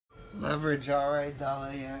Leveragare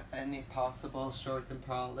dalle any possible short and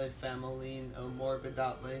proudly family and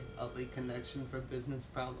morbidly ugly connection for business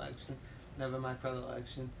predilection. Never my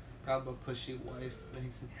predilection. Proud but pushy wife.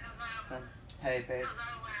 Hello. Hey babe.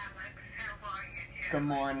 Hello, Alex. How are you, dear? Good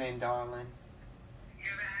morning, darling. You're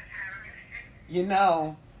at Harrison? You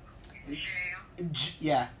know. Jail?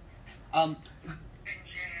 Yeah. In jail?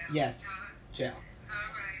 Yes. Jail.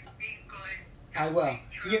 Alright, be good. I will.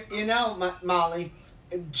 You know, Molly,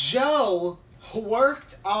 Joe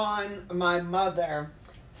worked on my mother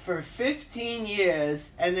for 15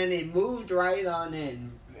 years, and then he moved right on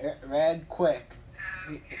in, red quick.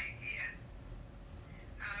 Okay, dear.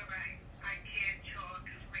 Alright, I can't talk,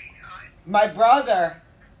 sweetheart. My brother.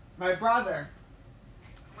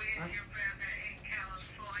 Where's your brother? In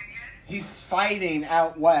California? He's fighting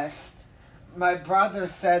out west. My brother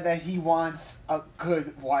said that he wants a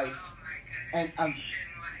good wife. Oh my And goodness,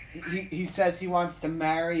 Christian wife. he says he wants to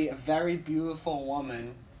marry a very beautiful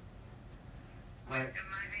woman. With the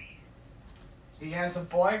money? He has a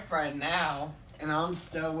boyfriend now, and I'm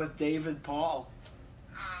still with David Paul.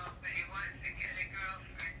 Oh, but he wants to get a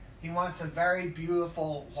girlfriend. He wants a very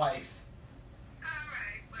beautiful wife.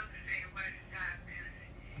 Alright, we'll see what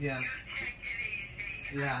happens. Yeah. You take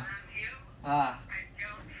it easy. Yeah. I love you. Ah. And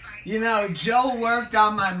don't fight You know, Joe worked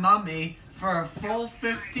on my mummy for a full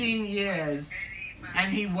 15 years, anybody.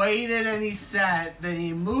 and he waited and he sat, then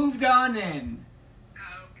he moved on in.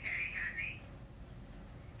 Okay, honey.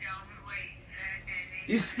 Don't wait for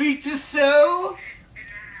anybody. You speak to Sue? In the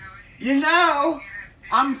house. You know, You have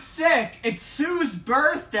to I'm sick. It's Sue's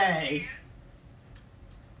birthday.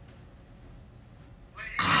 What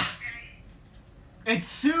did you say? It's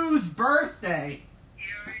Sue's birthday.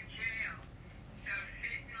 You're in jail. So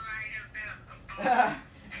sit and write a book.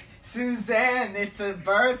 Suzanne, it's a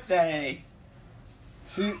birthday.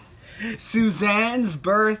 Suzanne's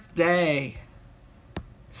birthday.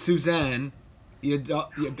 Suzanne, your baby.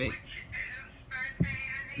 Whose birthday,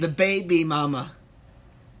 honey? The baby mama.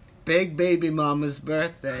 Big baby mama's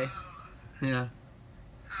birthday. Yeah.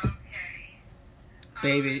 Okay.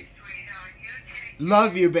 Baby. All right, sweetheart. You take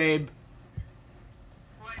Love you, babe.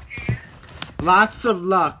 what, dear? Lots of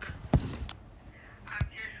luck. I'm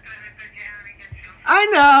just gonna go down and get some. I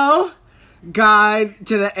know. Guide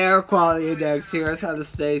to the air quality index. Here's how to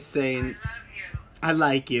stay I sane. love you. I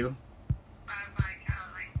like you. Bye-bye,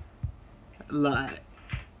 darling. Like.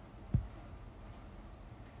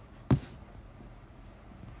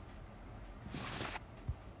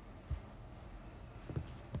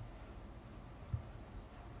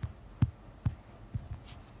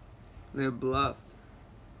 They're bluffed.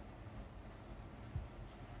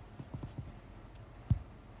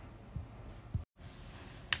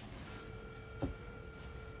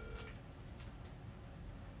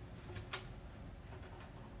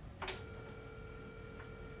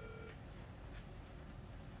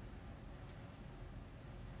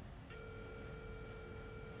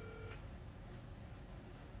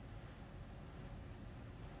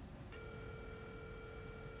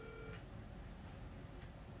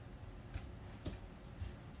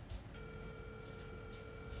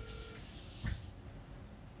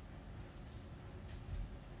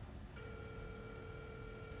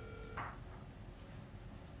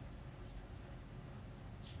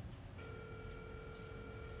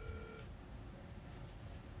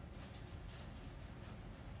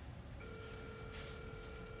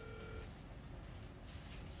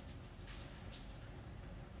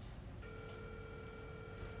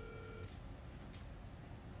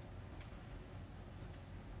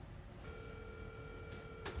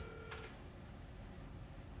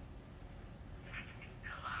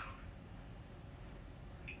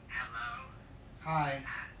 Hello? Hi.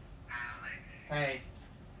 Alex? Hey.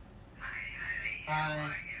 Hi, honey. Hi. How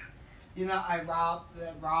are you? You know, I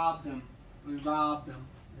robbed him. We robbed him.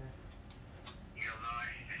 You lost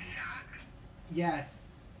the sock? Yes.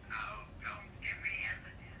 Oh, don't give me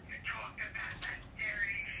a talk about that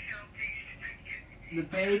dirty, filthy, stinking... The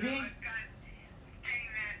baby? Thing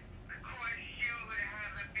that caused you to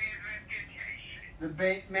have a bad reputation.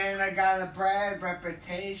 The man, I got a bad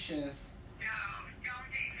reputation. No,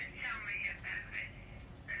 don't even tell me about it.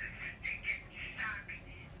 The stinking sock.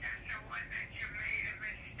 That's the one that you made a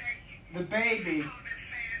mistake. The baby. You pulled the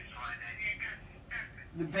fast one and you got stuck.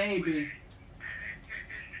 The baby. And you're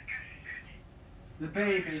disgusted. The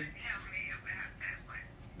baby. Tell me about that one.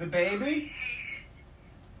 The baby? Hate it.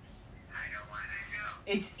 I don't want to know.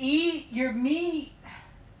 It's eat your meat.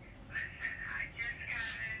 Listen, I just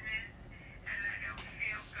got in and I don't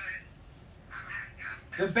feel good. I'm hacked up.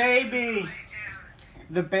 The baby. Lay down.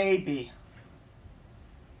 The baby.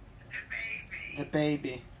 The baby. The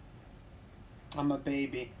baby. I'm a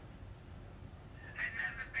baby.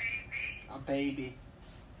 Another baby? A baby.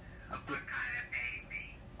 What kind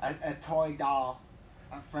of baby? A toy doll.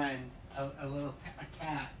 A friend. A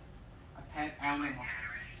cat. A pet animal.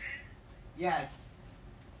 Harrison? Yes.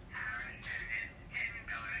 Harrison didn't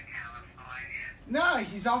go to California. No,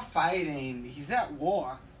 he's all fighting. He's at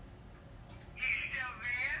war. He's still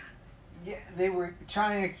there? Yeah, they were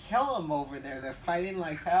trying to kill him over there. They're fighting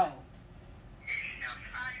like hell. He's still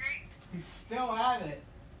fighting? He's still at it.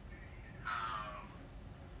 Oh.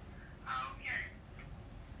 Okay.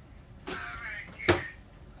 All right, dear.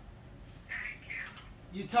 Thank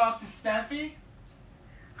you. You talk to Steffi?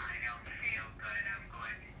 I don't feel good.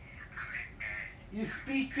 I'm in bed. You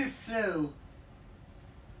speak to Sue.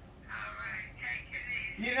 All right. Take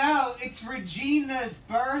it easy. You know, it's Regina's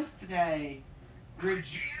birthday. Dear?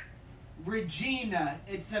 Regina.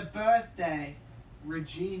 It's a birthday.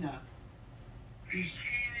 Regina. You sh-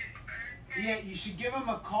 Regina's birthday? yeah, you should give them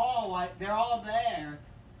a call. Like, they're all there.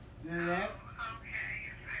 They're there. Oh, okay.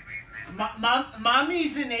 If I remember.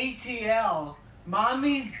 Mommy's in ATL.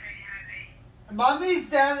 Mommy's Okay, honey. Mommy's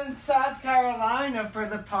down in South Carolina for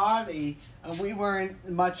the party. We weren't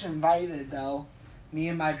much invited, though. Me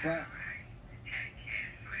and my brother. All right. Take care,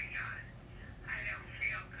 sweetheart. I don't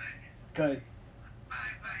feel good. Good.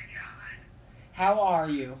 Bye-bye, darling. How are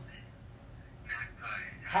you? Not good.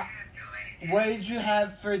 I Ha- have to lay What did you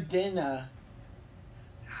have for dinner?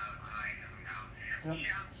 Oh, I don't know. Some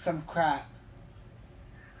junk. Some crap.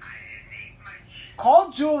 I didn't eat much. Call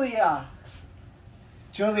Julia.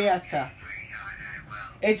 Julietta. Sweetheart, I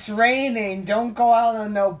will. It's raining. Don't go out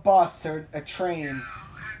on no bus or a train. No, have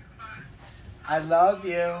fun. I love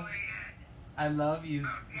you. Juliet. I love you,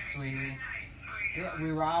 Okay, sweetie. good night, Yeah, sweetheart.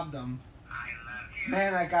 we robbed them. I love you.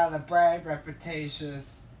 Man, I got a bad reputation.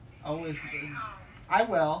 Always. Stay home. I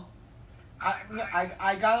will.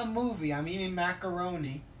 I got a movie. I'm eating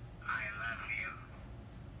macaroni. I love you.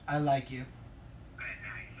 I like you. Good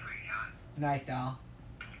night, sweetheart. Night, doll.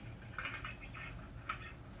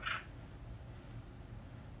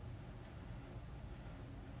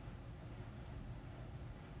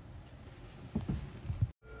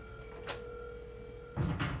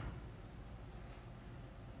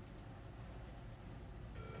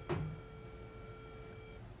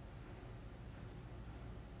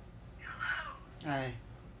 Hello. Hi.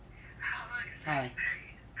 Alex. Hi. I know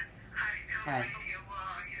Hi. where you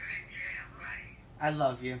are. You're in jail, right? I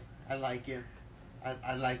love you. I like you.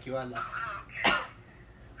 I like you. I love you. Oh,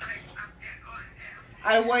 okay. I'm just going down.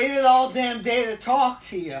 I waited all damn day to talk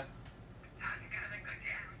to you. I'm gonna go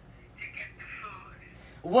down to get the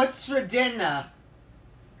food. What's for dinner?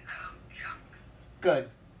 Oh, junk. Good.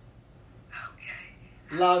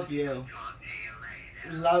 Okay. Love you. Talk to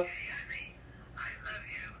you later. Love- Okay, honey.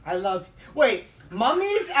 I love. Wait,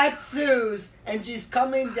 Mommy's at Sue's and she's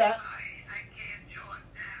coming down. I can't talk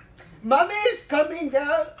now. Mommy's coming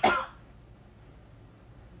down.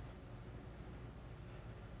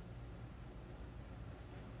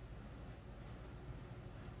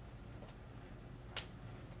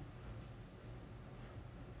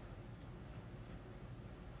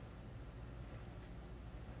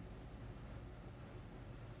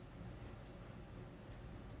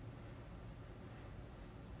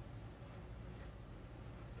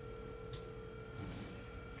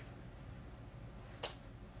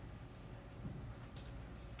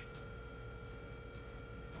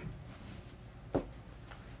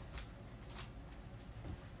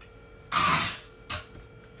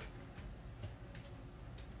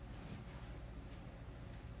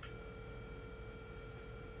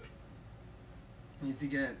 Need to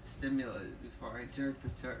get stimulated before I jerk the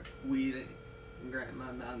weed and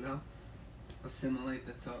grandma now. No, assimilate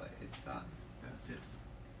the toy. It's done. That's it.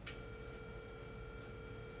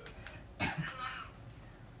 Hello?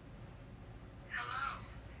 Hello?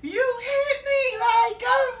 You hit me like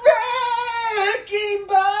a wrecking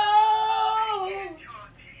ball. I can't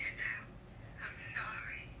talk to you now. I'm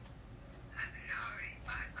sorry. I'm sorry.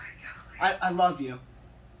 Bye-bye, darling. I love you.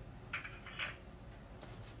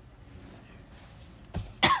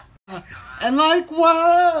 And like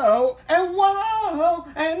whoa, and whoa,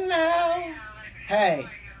 and now. Alex, Hey.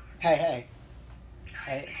 how are you? Hey. I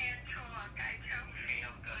Hey. can't talk. I don't feel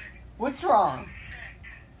good. What's I'm wrong,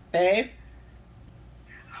 sick. babe?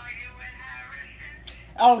 Are you with Harrison?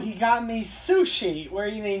 Oh, he got me sushi. We're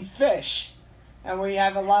eating fish. And we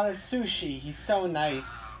have a lot of sushi. He's so nice.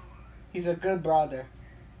 Oh, He's a good brother.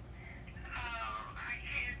 I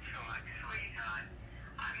can't talk, sweetheart.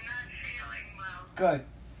 I'm not feeling well. Good.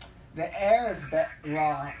 The air is I'm not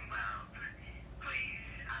raw. feeling well.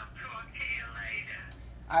 Please, I'll talk to you later.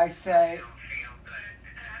 I I say, don't feel good.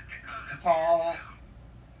 I have to go to bed. Paula,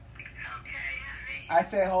 I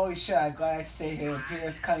say, holy shit, I'm glad I stayed here. The pier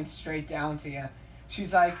is coming straight down to you.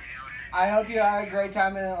 She's like, I hope you had a great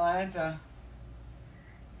time in Atlanta.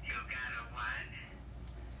 You got a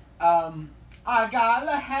what? I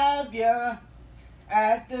gotta have you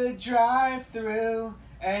at the drive-thru,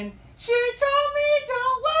 and she told me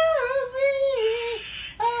don't worry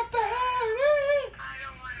about it. I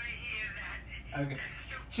don't want to hear that. Okay.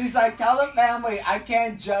 She's like, tell the family I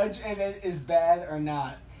can't judge if it is bad or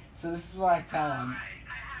not. So this is what I tell them.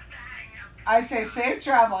 I have to hang up. I say, safe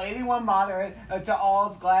travel, 81 moderate, to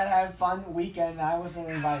all's glad had fun weekend. I wasn't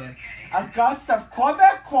invited. A gust of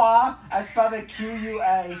Quebecois, I spelled it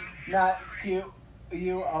Q-U-A, not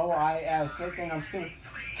Q-U-O-I-S. They think I'm stupid.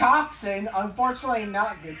 Toxin, unfortunately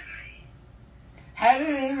not good.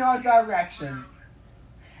 Headed in your direction.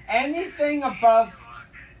 Anything above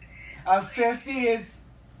 50 is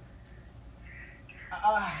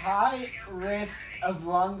a high risk of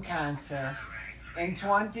lung cancer. In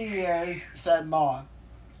 20 years, said Ma.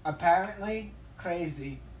 Apparently,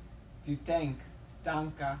 crazy. Do you think?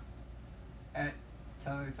 Danka. At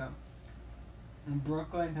Teleton. In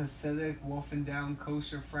Brooklyn, Hasidic wolfing down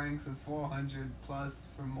kosher franks with 400 plus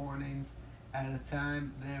for mornings at a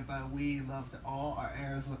time. Thereby we loved all. Our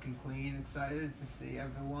air is looking clean. Excited to see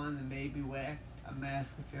everyone and maybe wear a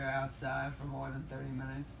mask if you're outside for more than 30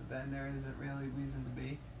 minutes. But then there isn't really reason to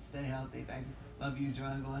be. Stay healthy. Thank you. Love you,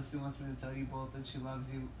 Joanna Gillespie wants me to tell you both that she loves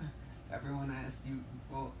you. Everyone asked you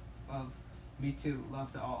both love. Me too.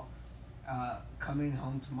 Love to all. Coming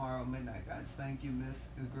home tomorrow midnight, guys. Thank you, Miss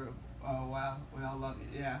the group. Oh wow, we all love you.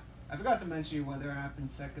 Yeah, I forgot to mention your weather app in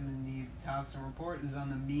second in the toxin report is on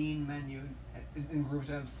the mean menu. In groups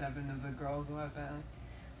I have 7 of the girls in my family.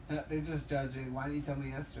 They're just judging. Why didn't you tell me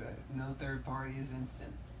yesterday? No third party is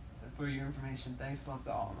instant. For your information, thanks, love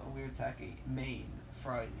to all. No weird tacky. Maine,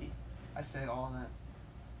 Friday. I say all that.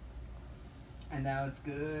 And now it's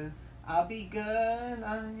good. I'll be good.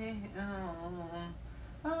 I'm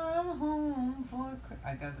home for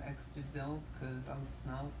I got the extra dope because I'm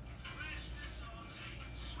snow.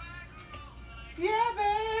 Yeah,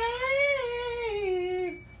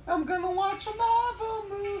 babe. I'm gonna watch a Marvel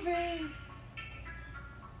movie.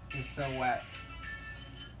 It's so wet.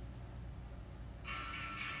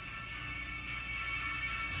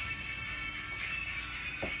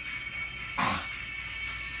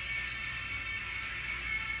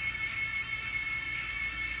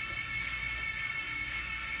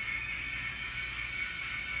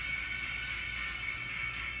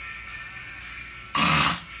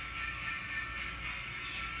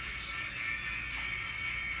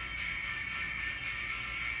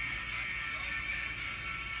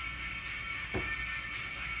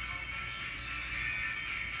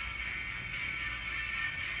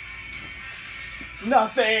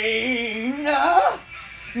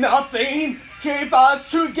 Nothing keep us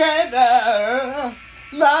together.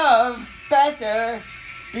 Love better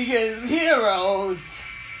because heroes.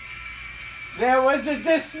 There was a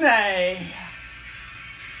Disney.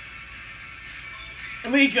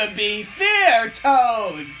 We could be fear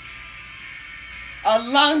toads.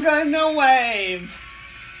 Along in the wave.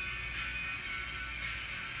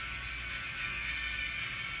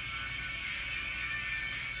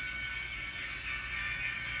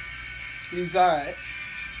 He's alright.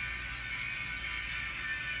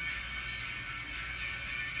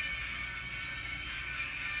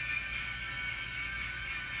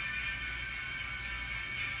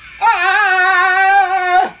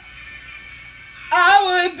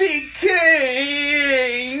 I would be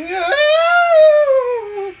king.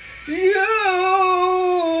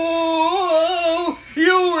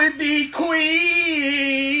 You would be queen.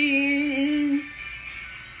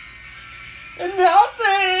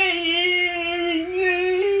 Nothing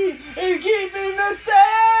is keeping the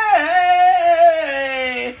same.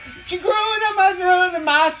 You growing in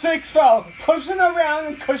my 6'4", pushing around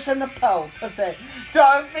and cushioning the pole. Pussy,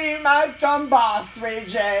 don't be my dumb boss, Ray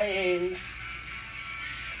Jane.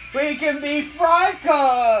 We can be fry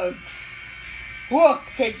cooks. Look,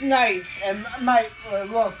 take nights and might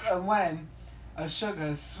look and when a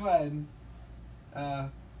sugar sweat.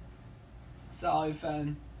 Sorry,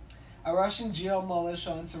 fan. A Russian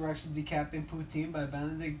geo-militia insurrection decapping Putin by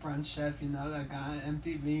Benedict Brunchev. You know that guy on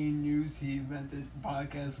MTV News. He invented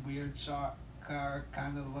podcast Weird Car,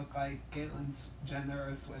 kind of look like Caitlyn Jenner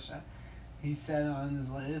or Swisha. He said on his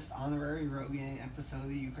latest honorary Rogan episode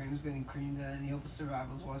that Ukraine was getting creamed at any hope of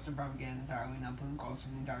survival as Western propaganda entirely. Now Putin calls for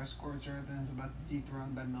the entire scorched earth and is about to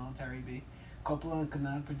dethrone by military B. Coppola could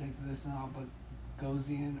not have predicted this and all, but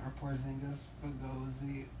Gozzian or Porzingis,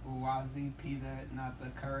 Fugazi, Uwazi, Peter, not the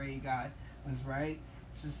Curry guy, was right.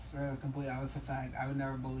 Just for the complete opposite fact, I would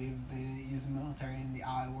never believe they didn't use the military in the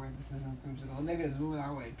I word. This isn't groups of niggas moving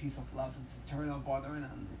our way, peace of love, and eternal bothering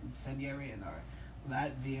and incendiary and our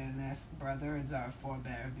Latvian brother is our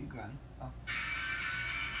forebear begun. Oh.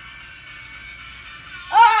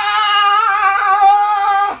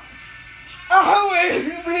 Ah! I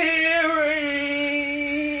will weary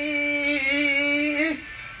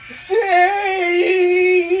sleep.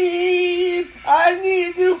 I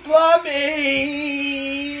need new plumbing.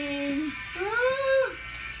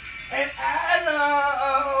 And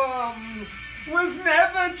Adam was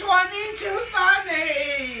never 22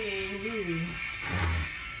 funny.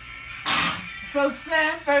 So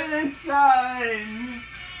Sanford and Sons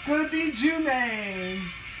could be Jumaine.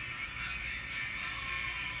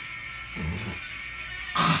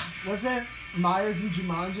 Was it Myers and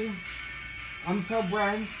Jumanji? I'm so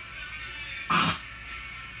Bren.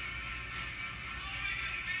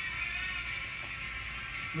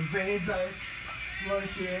 The veins are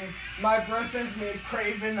slushy. My bro sends me a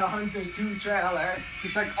Craven the Hunter 2 trailer.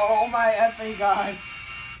 He's like, oh my effing god.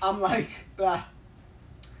 I'm like, bah.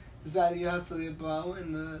 Is that you hustle your bow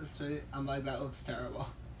in the street? I'm like, that looks terrible.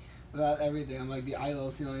 Without everything, I'm like, the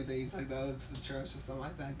idol's the only thing. He's like, that looks atrocious. I'm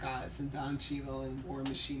like, that guy. It's in Don Cheadle and War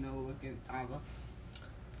Machino looking Ava.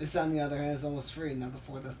 This, on the other hand, is almost free. Not the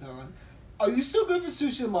fourth, that's no run. Are you still good for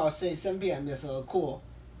sushi tomorrow? Say 7 p.m. Yes, cool.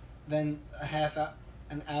 Then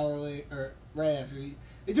an hour later, or right after.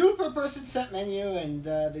 They do a per person set menu, and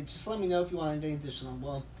they just let me know if you want anything additional.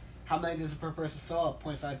 Well, how many does a per person fill up?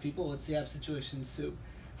 0.5 people. What's the app situation? Soup.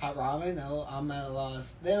 Hot ramen? No, I'm at a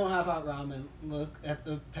loss. They don't have hot ramen. Look at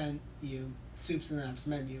the menu. Soups and apps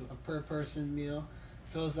menu. A per person meal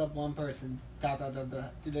fills up one person.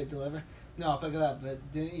 Did they deliver? No, I'll pick it up.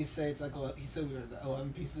 But didn't you say it's like, he said we were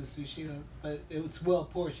 11 pieces of sushi? But it's well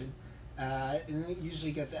portioned. And you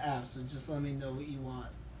usually get the app, so just let me know what you want.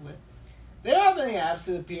 They don't have any apps,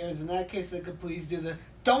 it appears. In that case, they could please do the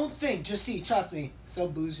don't think, just eat, trust me. So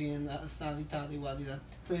bougie and snotty toddy waddy.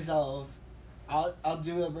 Please, I'll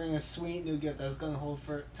bring a sweet new gift I was gonna hold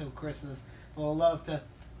for till Christmas. But I'd love to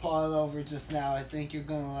pull it over just now. I think you're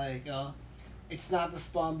gonna like. It's not the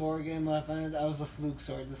Spawn board game I found. That was a fluke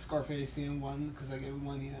sort. The Scarface one because I gave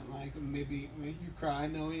one you didn't like. Maybe make you cry.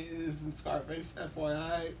 No, it isn't Scarface.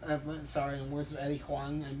 FYI. Sorry, in words of Eddie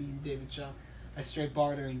Huang, I mean David Cho. I straight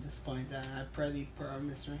bartering disappoint that. I pretty per our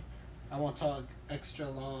mystery. I won't talk extra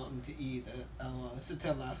long to eat. It's a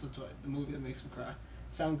Ted Lasso toy. The movie that makes me cry.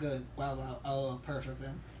 Sound good. Wow. Oh, perfect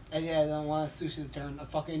then. And yeah, I don't want sushi to turn a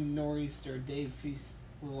fucking nor'easter Dave feast.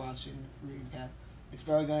 We're watching recap. It's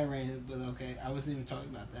probably gonna rain, but okay. I wasn't even talking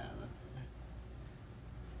about that.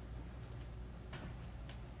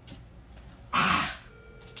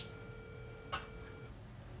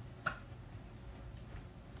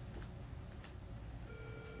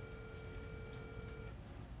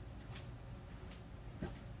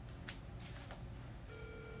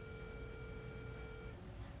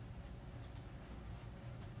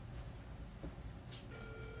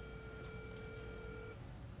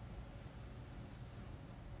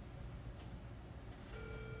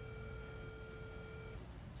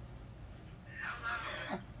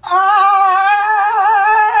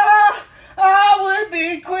 I would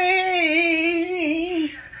be queen.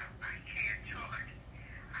 Shut up, I can't talk.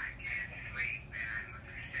 I can't sleep and I'm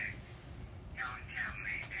sick. Don't tell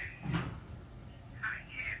me this. I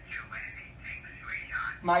can't do anything,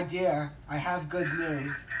 sweetheart. My dear, I have good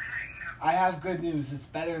news. I have good news. It's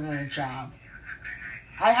better than a job.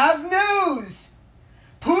 I have news!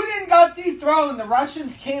 Putin got dethroned. The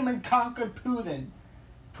Russians came and conquered Putin.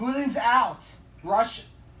 Putin's out. Russia's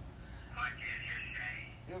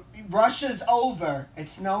over.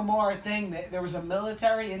 It's no more a thing. There was a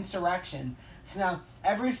military insurrection. So now,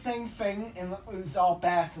 everything is all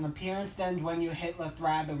best. An appearance then when you Hitler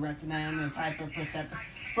thrab and retinine and type of perception.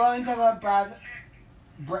 Flow into the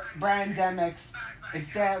brandemics.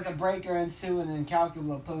 It's there the breaker ensue and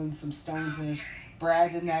incalculable. Putting some stones in his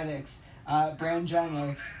brandinetics.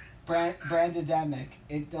 Brandidemic.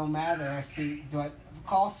 It don't matter. See, but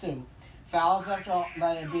call Sue. Fouls after all,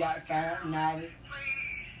 let it be out now that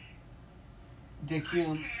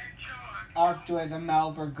Decune up to the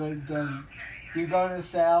Malver good done. You go to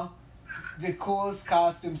sale the coolest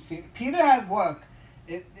costume scene. Peter had work.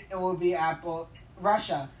 It will be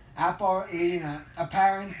Russia. Apollina,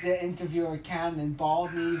 apparent the interviewer Cannon,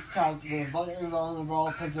 bald knees tucked with a very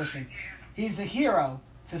vulnerable position. He's a hero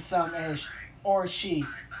to some ish, or she,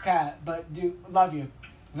 cat, but do love you.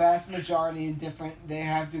 vast majority indifferent. They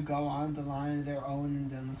have to go on the line of their own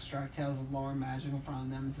and then extract tales of lore and magic in front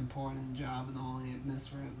of them is an important job, and only Miss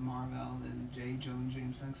Marvel and J. Jonah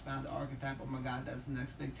Jameson expound the archetype. Oh my god, that's the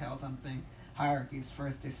next big telltale thing. Hierarchies.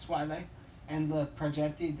 First is Swile and the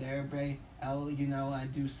Progetti Derbe I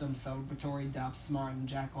do some celebratory dap smart and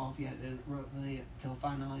jack off yet really till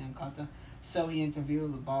finally unkata. So he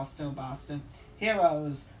interviewed with Boston.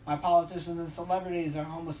 Heroes. My politicians and celebrities are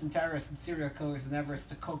homeless and terrorists and serial killers and Everest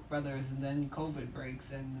the Koch brothers, and then COVID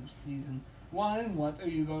breaks. End of season 1. What are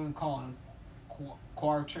you going to call it?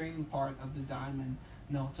 Quartering part of the diamond.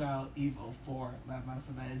 Neutral evil 4. That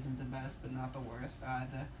isn't the best, but not the worst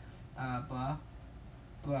either.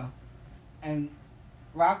 Blah. And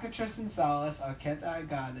Rocketress and Solace are Keta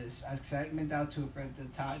Goddess, Excitement out to the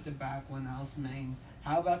tied to back when else mains.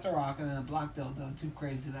 How about the rocket and a black dildo? Too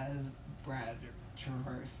crazy, that is Brad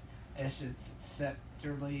Traverse. It's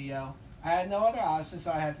Septerlio. I had no other option,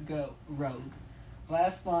 so I had to go rogue.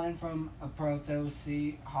 Last line from a Proto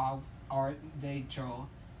C. Hov Art Day Troll.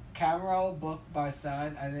 Camera book by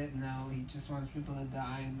side, I didn't know. He just wants people to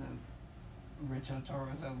die in the Richo Toro.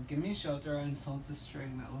 So give me shelter and insult the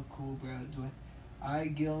string. That look cool, bro. Do it. I,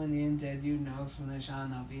 Gil, and Ian did you no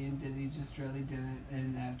explanation of Ian did he just really didn't,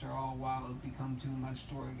 and after all while it become too much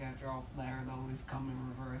to work. After all, Flair would always come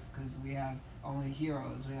in reverse because we have only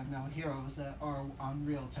heroes. We have no heroes that are on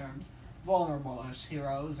real terms. Vulnerable-ish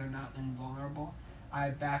heroes are not invulnerable.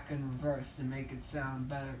 I back in reverse to make it sound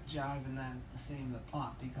better, jiving that same the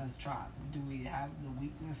plot, because do we have the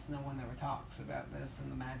weakness? No one ever talks about this,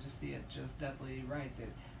 and the majesty it's just deadly right that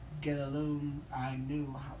get a loom, I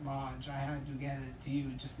knew how large I had to get it to you,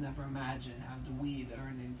 just never imagine how the weed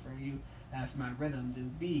earning for you. That's my rhythm, to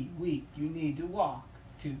be weak, you need to walk,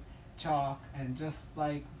 to chalk, and just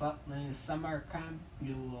like Butler's summer camp,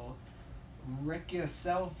 you'll rick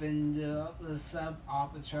yourself into the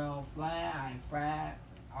sub-optical flat,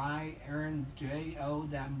 I earned J.O.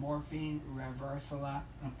 that morphine reversala,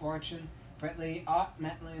 and fortune, Britley,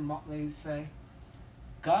 mentally, motley, say,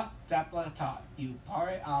 Ga Dapla taught you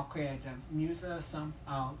party all creative music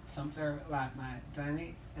something like my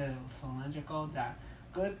tiny little cylindrical that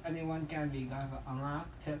good anyone can be got unlock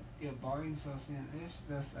tip your boring social-ish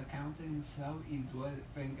this accounting so you would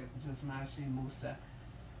think it just mashing Musa.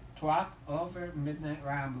 Twalk over midnight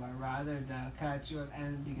rambler rather the catch you at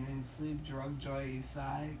end beginning sleep drug joy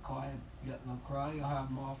side quiet get LaCroix you'll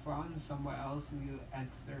have more fun somewhere else and you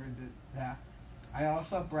exerted that. I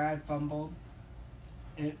also Brad fumbled.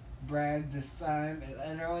 It bragged this time. It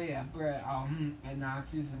literally, Brad, and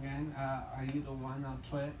Nazis again. Are you the one on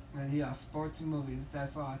Twitter? And sports and movies.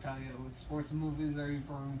 That's all I tell you. What sports and movies are you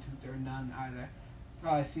referring to? They're none either.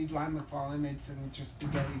 I see Dwight McFarlane made signature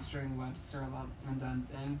spaghetti string Webster and done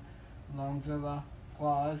thing. Longzilla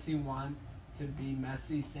clause. He wanted to be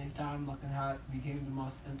messy, same time looking hot. Became the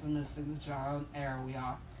most infamous signature on air we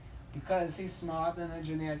are. Because he's smart and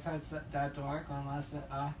engineered that dark unless it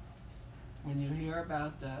when you hear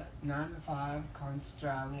about the 9 to 5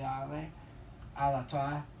 Constraliale a la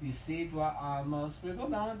toi, you see what most people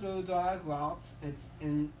don't do dog routes. It's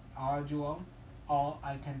inardual. All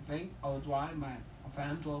I can think, why my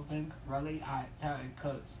fans will think, really, I tell you,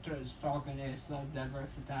 codes, talking is so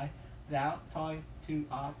diversity. Without toy to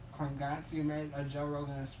art, congrats, you made a Joe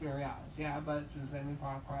Rogan experience. Yeah, but just any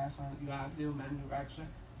podcast on you have to do man direction.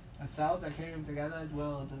 A cell that came together at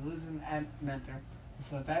will, delusion and mentor.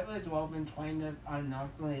 So tightly woven, twined it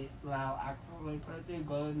unknowingly, loud, actually pretty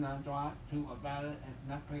good, not drop to about it, and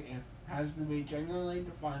nothing it has to be genuinely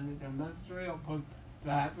defined. The mystery will put the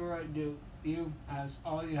happier do you as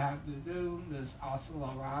all you have to do. This also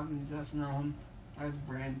around you just know him as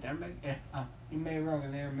Brandemic. You may roll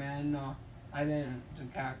in there, man. No, I didn't. It's a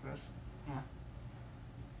cactus.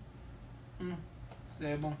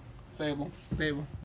 Stable.